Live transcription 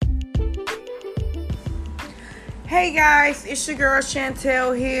Hey guys, it's your girl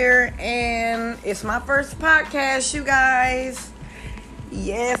Chantel here, and it's my first podcast, you guys.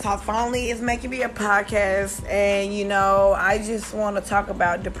 Yes, I finally is making me a podcast, and I just want to talk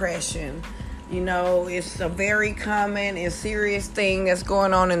about depression. It's a very common and serious thing that's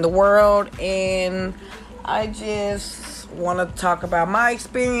going on in the world, and I just want to talk about my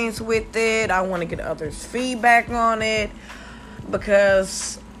experience with it. I want to get others' feedback on it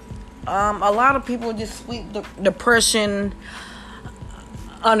because a lot of people just sweep the depression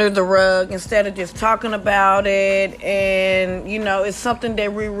under the rug instead of just talking about it. And, it's something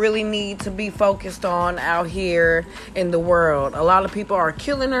that we really need to be focused on out here in the world. A lot of people are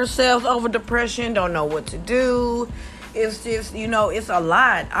killing themselves over depression, don't know what to do. It's just, it's a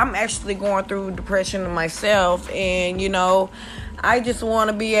lot. I'm actually going through depression myself. And, I just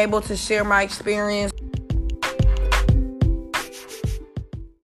want to be able to share my experience